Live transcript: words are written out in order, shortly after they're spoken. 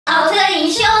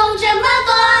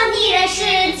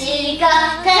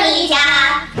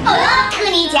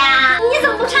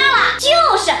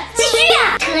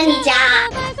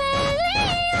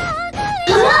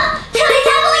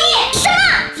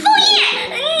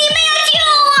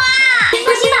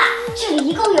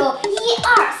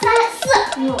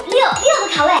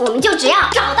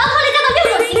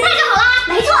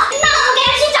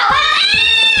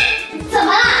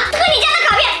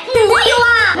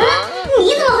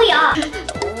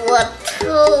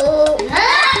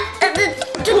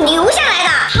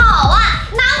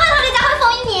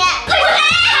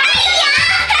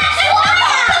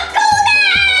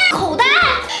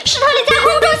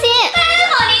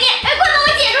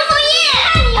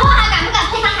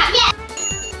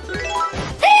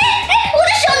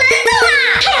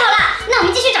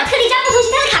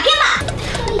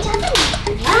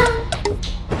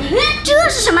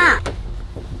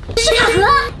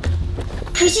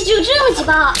起只有这么几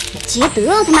包。捷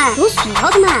德奥特曼、罗索奥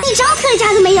特曼一张特利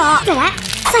迦都没有。再来，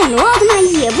赛罗奥特曼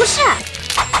也不是。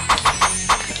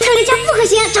特利迦复合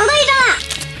型找到一张了。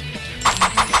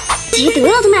捷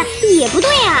德奥特曼也不对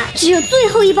啊，只有最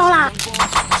后一包了。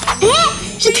哎，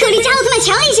是特利迦奥特曼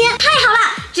强力型，太好了，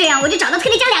这样我就找到特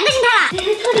利迦2个形态了。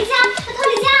特利迦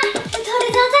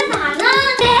在哪呢？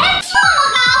哎，这么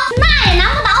高，那也难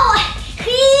不倒我。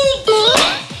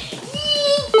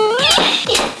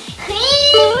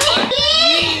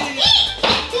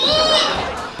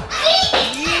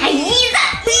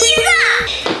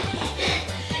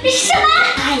什么？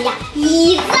哎呀，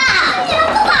椅子！你们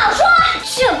不早说，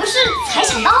这不是才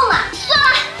想到吗？算了，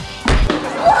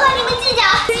不和你们计较。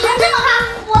这么卡，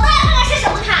我倒要看看是什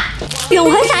么卡。永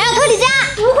恒闪耀特利迦，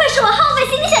不会是我耗费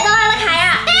心血得来的卡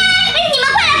呀？你们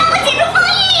快来帮我解除封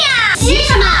印呀！急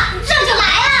什么？这就来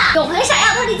了。永恒闪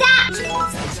耀特利迦，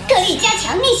特利迦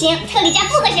强力型，特利迦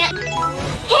复合型。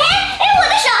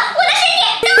我的身体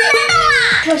根本能动了。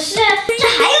可是